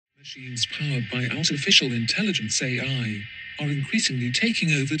Machines powered by artificial intelligence (AI) are increasingly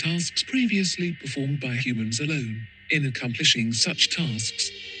taking over tasks previously performed by humans alone. In accomplishing such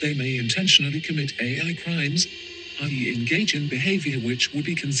tasks, they may intentionally commit AI crimes, i.e. engage in behavior which would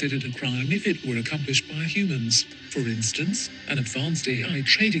be considered a crime if it were accomplished by humans. For instance, an advanced AI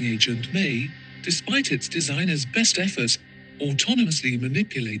trading agent may, despite its designer's best efforts, autonomously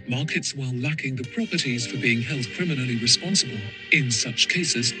manipulate markets while lacking the properties for being held criminally responsible. In such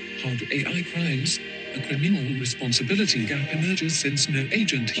cases, hard AI crimes, a criminal responsibility gap emerges since no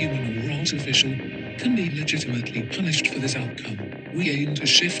agent, human or artificial, can be legitimately punished for this outcome. We aim to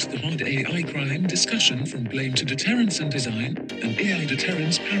shift the hard AI crime discussion from blame to deterrence and design an AI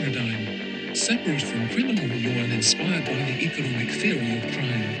deterrence paradigm. Separate from criminal law and inspired by the economic theory of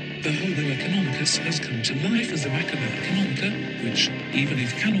crime, the homo economicus has come to life as a machina economica, which, even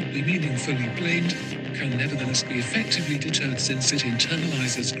if cannot be meaningfully blamed, can nevertheless be effectively deterred since it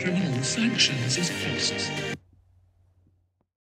internalises criminal sanctions as costs.